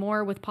brain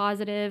more with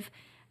positive.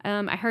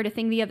 I heard a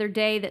thing the other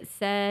day that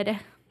said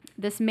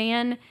this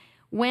man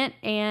went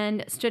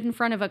and stood in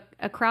front of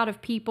a crowd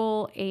of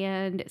people,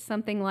 and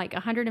something like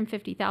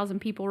 150,000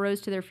 people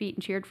rose to their feet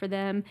and cheered for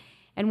them.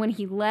 And when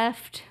he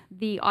left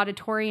the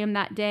auditorium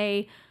that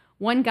day,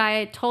 one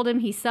guy told him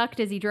he sucked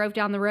as he drove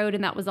down the road,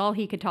 and that was all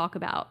he could talk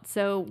about.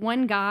 So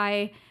one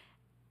guy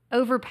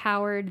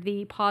overpowered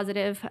the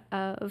positive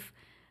of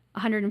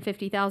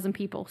 150,000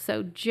 people.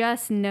 So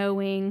just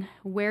knowing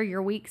where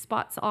your weak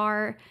spots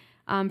are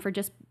for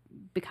just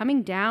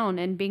becoming down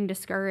and being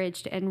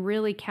discouraged and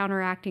really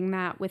counteracting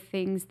that with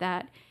things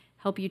that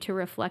help you to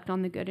reflect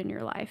on the good in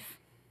your life.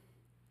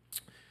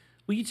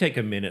 Will you take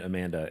a minute,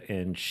 Amanda,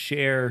 and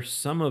share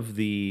some of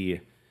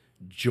the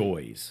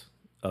joys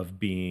of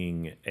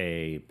being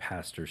a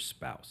pastor's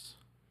spouse?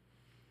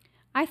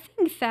 I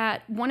think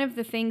that one of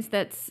the things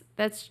that's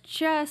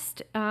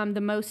just the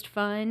most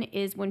fun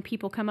is when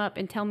people come up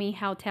and tell me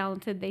how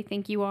talented they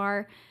think you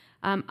are.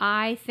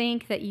 I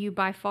think that you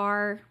by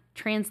far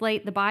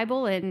translate the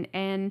Bible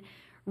and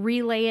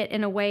relay it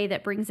in a way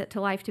that brings it to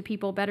life to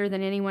people better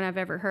than anyone I've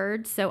ever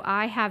heard. So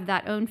I have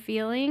that own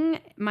feeling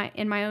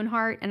in my own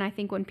heart, and I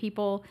think when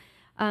people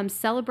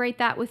celebrate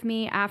that with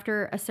me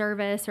after a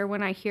service or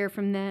when I hear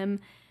from them,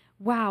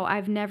 wow,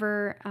 I've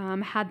never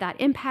had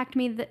that impact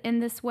me in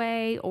this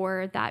way,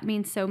 or that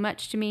means so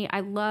much to me.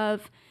 I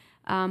love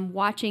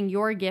watching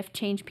your gift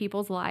change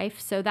people's life.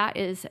 So that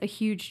is a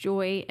huge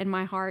joy in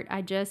my heart.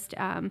 I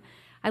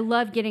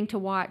love getting to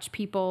watch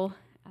people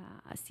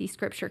see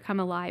scripture come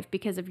alive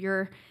because of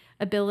your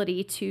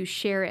ability to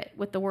share it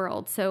with the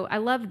world. So I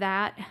love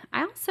that.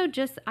 I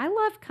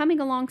love coming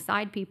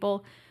alongside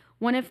people.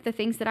 One of the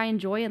things that I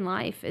enjoy in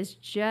life is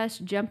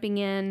just jumping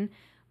in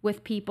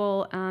with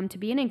people to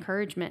be an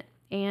encouragement.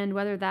 And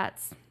whether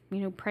that's,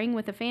 praying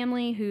with a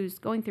family who's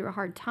going through a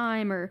hard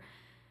time, or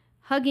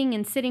hugging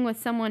and sitting with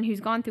someone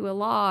who's gone through a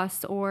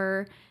loss,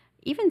 or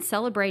even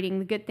celebrating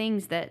the good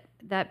things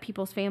that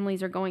people's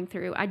families are going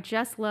through. I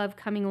just love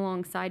coming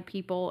alongside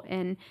people.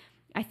 And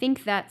I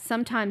think that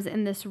sometimes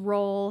in this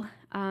role,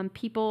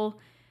 people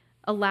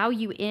allow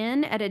you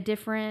in at a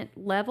different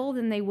level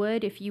than they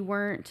would if you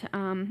weren't.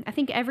 I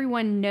think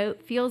everyone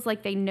feels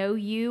like they know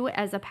you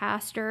as a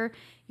pastor.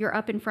 You're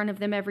up in front of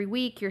them every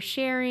week. You're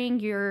sharing.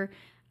 You're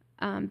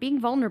being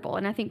vulnerable.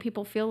 And I think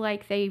people feel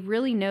like they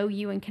really know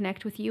you and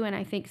connect with you. And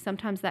I think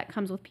sometimes that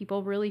comes with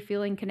people really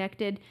feeling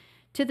connected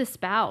to the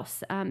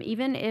spouse.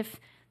 Even if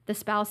the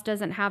spouse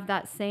doesn't have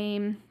that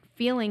same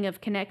feeling of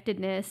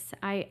connectedness,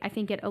 I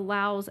think it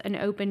allows an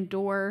open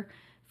door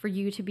for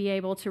you to be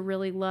able to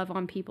really love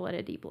on people at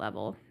a deep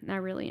level. And I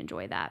really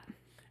enjoy that.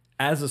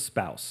 As a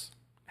spouse,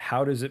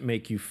 how does it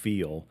make you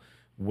feel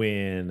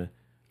when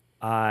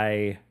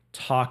I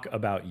talk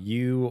about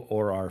you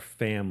or our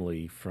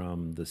family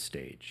from the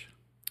stage?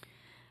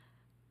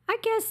 I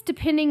guess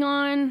depending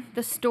on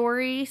the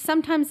story,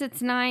 sometimes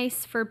it's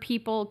nice for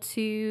people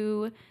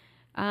to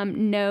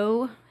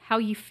know how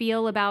you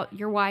feel about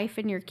your wife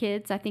and your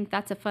kids. I think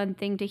that's a fun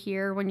thing to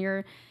hear when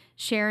you're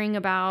sharing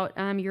about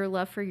your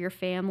love for your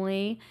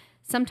family.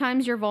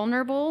 Sometimes you're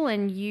vulnerable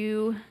and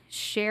you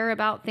share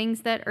about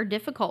things that are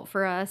difficult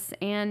for us.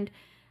 And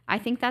I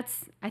think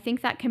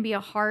that can be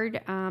a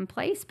hard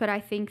place, but I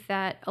think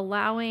that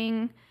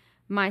allowing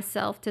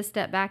myself to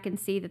step back and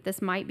see that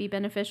this might be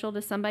beneficial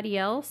to somebody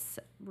else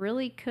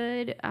really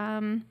could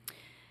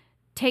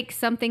take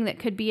something that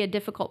could be a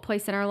difficult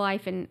place in our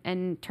life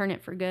and turn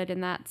it for good.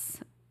 And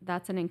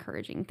that's an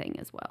encouraging thing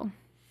as well.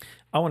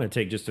 I want to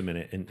take just a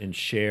minute and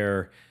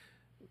share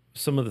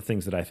some of the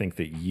things that I think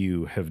that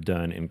you have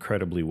done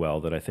incredibly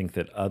well that I think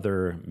that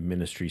other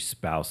ministry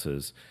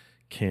spouses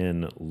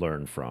can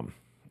learn from.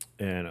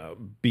 And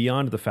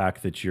beyond the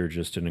fact that you're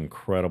just an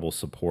incredible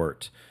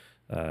support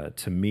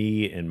to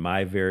me in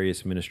my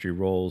various ministry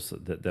roles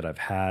that I've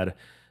had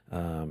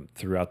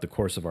throughout the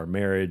course of our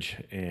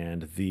marriage,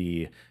 and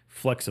the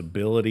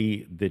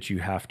flexibility that you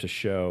have to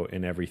show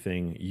in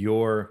everything,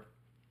 your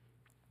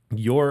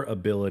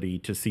ability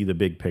to see the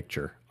big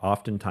picture,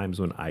 oftentimes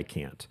when I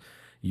can't,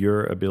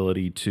 your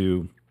ability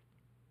to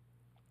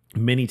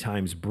many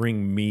times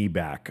bring me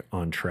back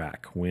on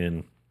track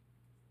when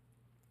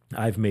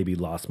I've maybe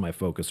lost my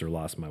focus or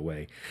lost my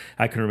way.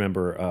 I can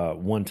remember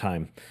one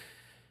time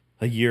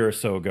a year or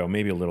so ago,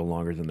 maybe a little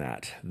longer than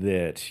that,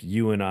 that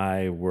you and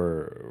I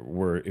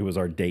were it was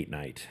our date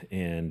night,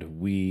 and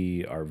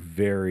we are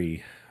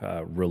very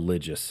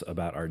religious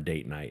about our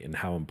date night and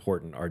how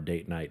important our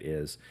date night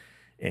is.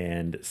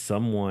 And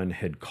someone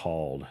had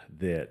called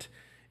that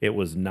it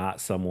was not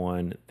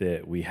someone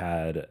that we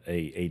had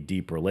a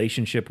deep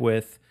relationship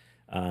with,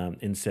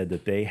 and said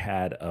that they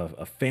had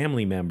a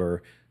family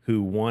member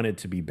who wanted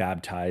to be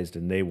baptized,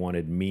 and they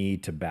wanted me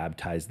to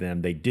baptize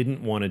them. They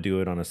didn't want to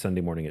do it on a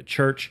Sunday morning at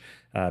church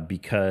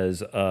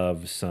because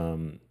of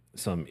some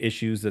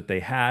issues that they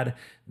had,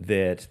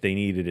 that they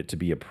needed it to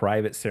be a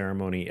private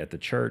ceremony at the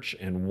church,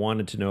 and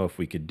wanted to know if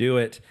we could do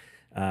it.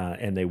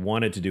 And they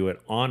wanted to do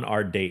it on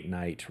our date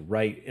night,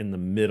 right in the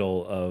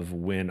middle of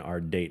when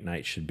our date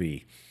night should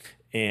be.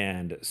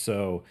 And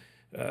so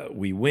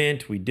we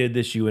did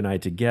this, you and I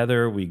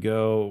together. We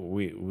go,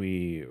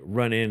 we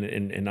run in,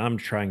 and I'm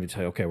trying to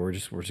tell you, okay, we're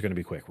just going to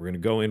be quick. We're going to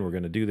go in, we're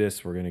going to do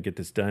this, we're going to get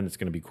this done. It's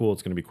going to be cool.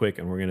 It's going to be quick.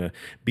 And we're going to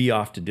be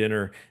off to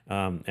dinner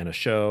and a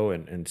show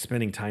and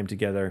spending time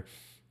together.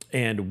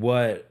 And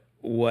what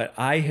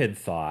I had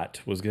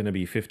thought was going to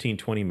be 15,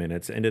 20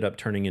 minutes ended up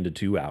turning into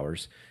 2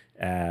 hours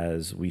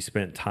as we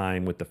spent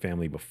time with the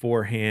family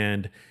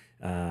beforehand.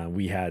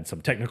 We had some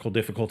technical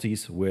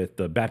difficulties with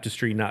the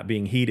baptistry not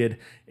being heated,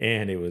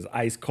 and it was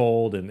ice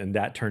cold, and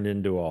that turned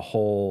into a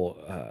whole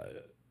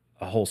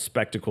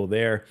spectacle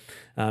there.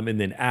 And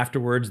then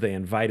afterwards, they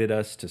invited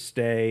us to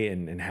stay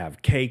and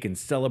have cake and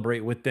celebrate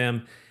with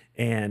them.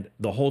 And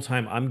the whole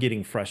time I'm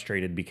getting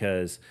frustrated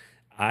because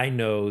I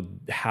know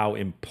how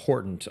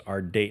important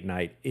our date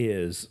night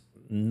is,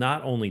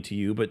 not only to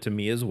you, but to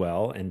me as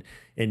well. And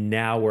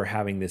now we're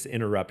having this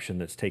interruption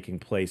that's taking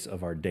place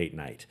of our date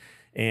night.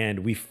 And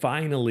we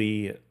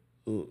finally,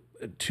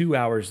 2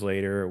 hours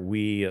later,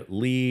 we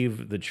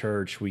leave the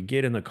church, we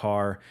get in the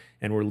car,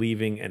 and we're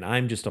leaving, and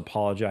I'm just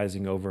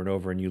apologizing over and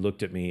over. And you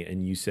looked at me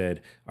and you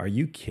said, "Are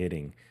you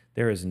kidding?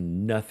 There is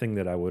nothing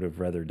that I would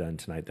have rather done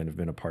tonight than have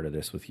been a part of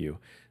this with you."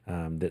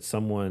 That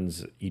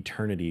someone's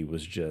eternity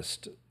was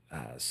just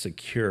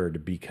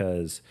secured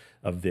because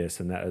of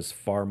this, and that is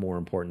far more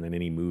important than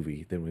any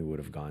movie than we would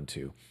have gone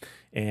to.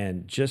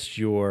 And just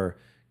your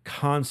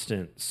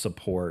constant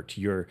support,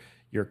 your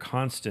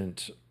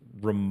constant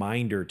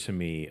reminder to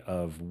me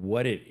of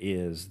what it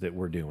is that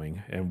we're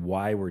doing and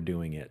why we're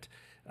doing it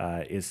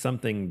is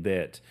something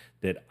that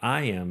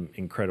I am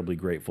incredibly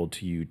grateful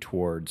to you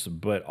towards,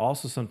 but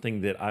also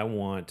something that I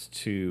want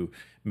to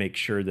make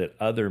sure that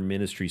other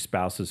ministry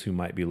spouses who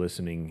might be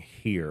listening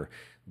hear,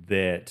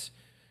 that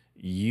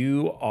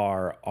you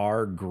are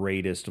our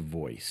greatest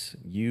voice.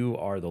 You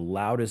are the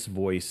loudest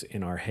voice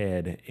in our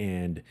head,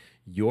 and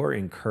your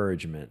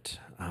encouragement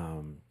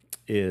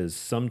is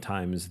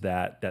sometimes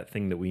that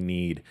thing that we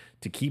need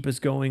to keep us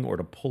going or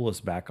to pull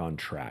us back on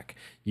track.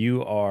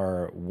 You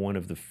are one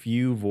of the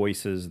few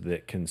voices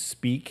that can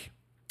speak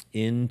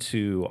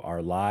into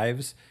our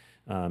lives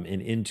and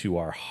into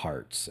our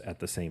hearts at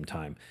the same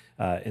time.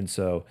 And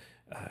so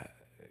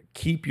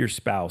keep your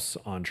spouse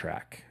on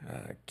track.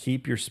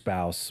 Keep your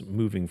spouse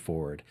moving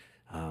forward.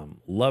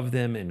 Love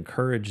them,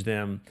 encourage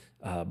them,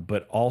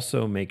 but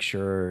also make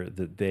sure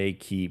that they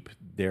keep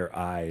their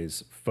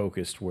eyes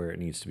focused where it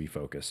needs to be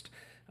focused.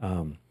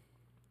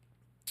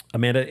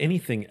 Amanda,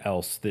 anything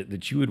else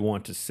that you would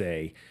want to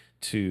say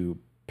to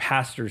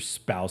pastors'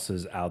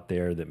 spouses out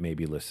there that may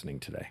be listening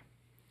today?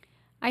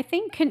 I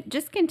think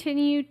just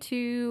continue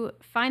to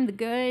find the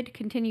good,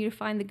 continue to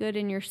find the good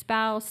in your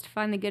spouse, to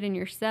find the good in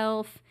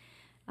yourself.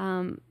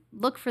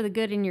 Look for the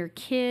good in your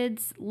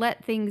kids.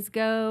 Let things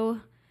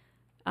go.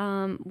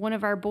 One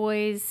of our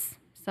boys,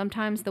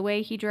 sometimes the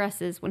way he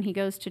dresses when he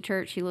goes to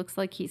church, he looks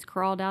like he's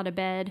crawled out of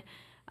bed.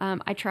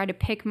 I try to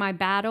pick my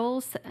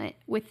battles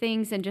with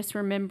things and just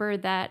remember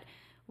that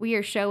we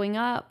are showing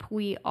up.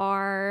 We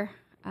are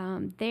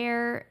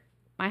there.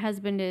 My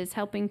husband is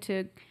helping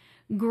to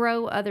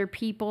grow other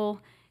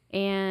people.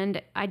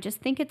 And I just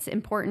think it's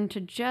important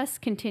to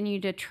just continue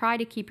to try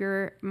to keep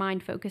your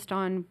mind focused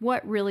on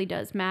what really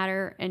does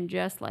matter and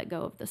just let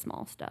go of the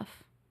small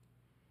stuff.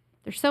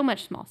 There's so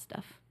much small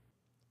stuff.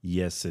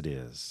 Yes, it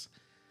is.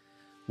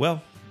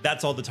 Well,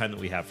 that's all the time that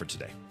we have for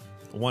today.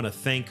 I want to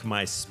thank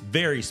my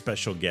very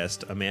special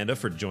guest, Amanda,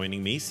 for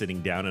joining me,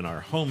 sitting down in our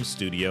home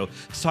studio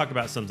to talk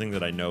about something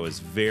that I know is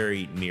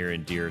very near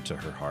and dear to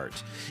her heart.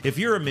 If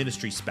you're a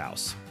ministry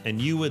spouse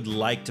and you would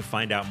like to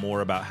find out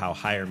more about how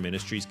Higher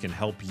Ministries can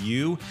help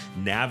you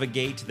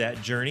navigate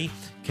that journey,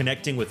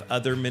 connecting with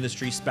other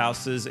ministry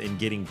spouses and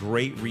getting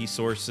great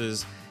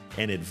resources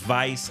and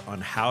advice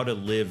on how to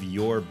live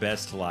your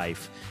best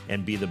life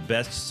and be the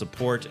best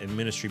support and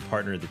ministry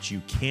partner that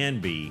you can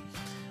be,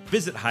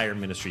 visit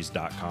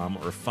higherministries.com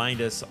or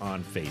find us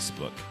on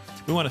Facebook.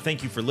 We want to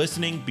thank you for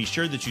listening. Be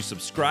sure that you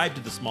subscribe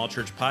to the Small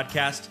Church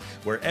Podcast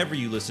wherever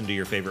you listen to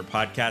your favorite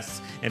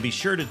podcasts, and be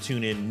sure to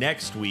tune in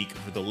next week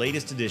for the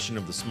latest edition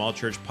of the Small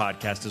Church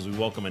Podcast as we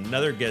welcome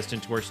another guest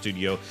into our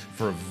studio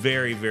for a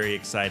very, very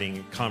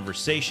exciting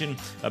conversation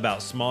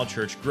about small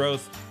church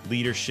growth,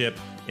 leadership,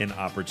 and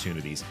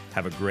opportunities.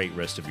 Have a great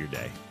rest of your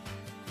day.